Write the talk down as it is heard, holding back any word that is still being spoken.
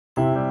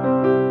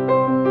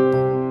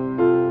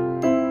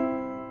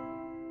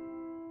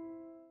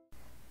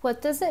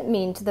What does it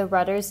mean to the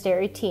Rutter's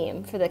dairy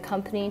team for the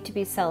company to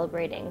be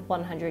celebrating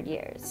 100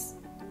 years?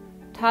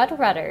 Todd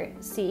Rutter,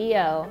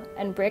 CEO,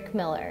 and Rick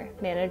Miller,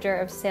 Manager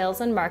of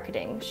Sales and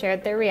Marketing,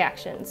 shared their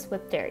reactions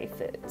with Dairy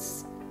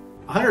Foods.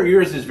 100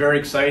 years is very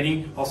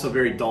exciting, also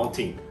very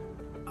daunting.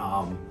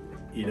 Not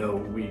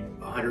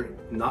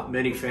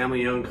many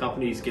family-owned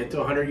companies get to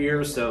 100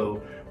 years,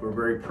 so we're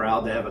very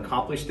proud to have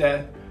accomplished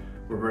that.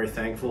 We're very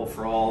thankful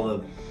for all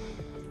the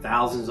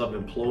thousands of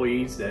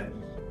employees that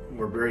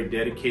were very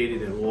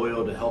dedicated and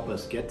loyal to help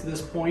us get to this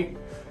point.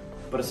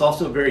 But it's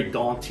also very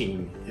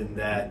daunting in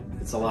that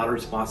it's a lot of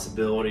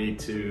responsibility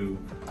to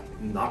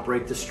not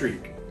break the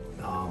streak.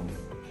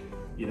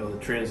 The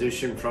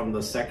transition from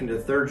the second to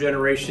third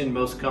generation,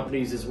 most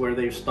companies is where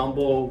they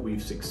stumble.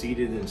 We've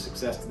succeeded in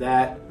success to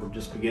that. We're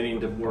just beginning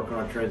to work on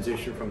our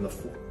transition from the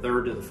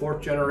third to the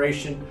fourth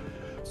generation.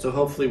 So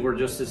hopefully we're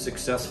just as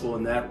successful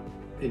in that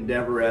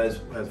endeavor as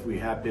we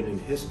have been in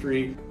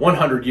history.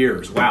 100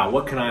 years, wow,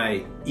 what can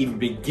I even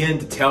begin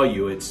to tell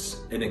you?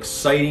 It's an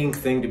exciting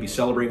thing to be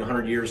celebrating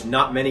 100 years.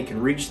 Not many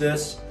can reach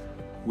this.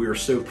 We are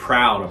so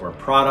proud of our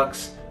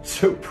products,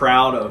 so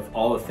proud of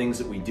all the things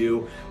that we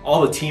do,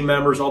 all the team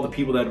members, all the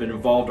people that have been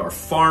involved, our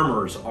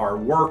farmers, our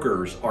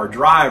workers, our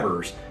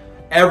drivers,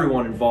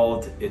 everyone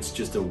involved. It's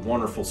just a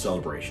wonderful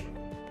celebration.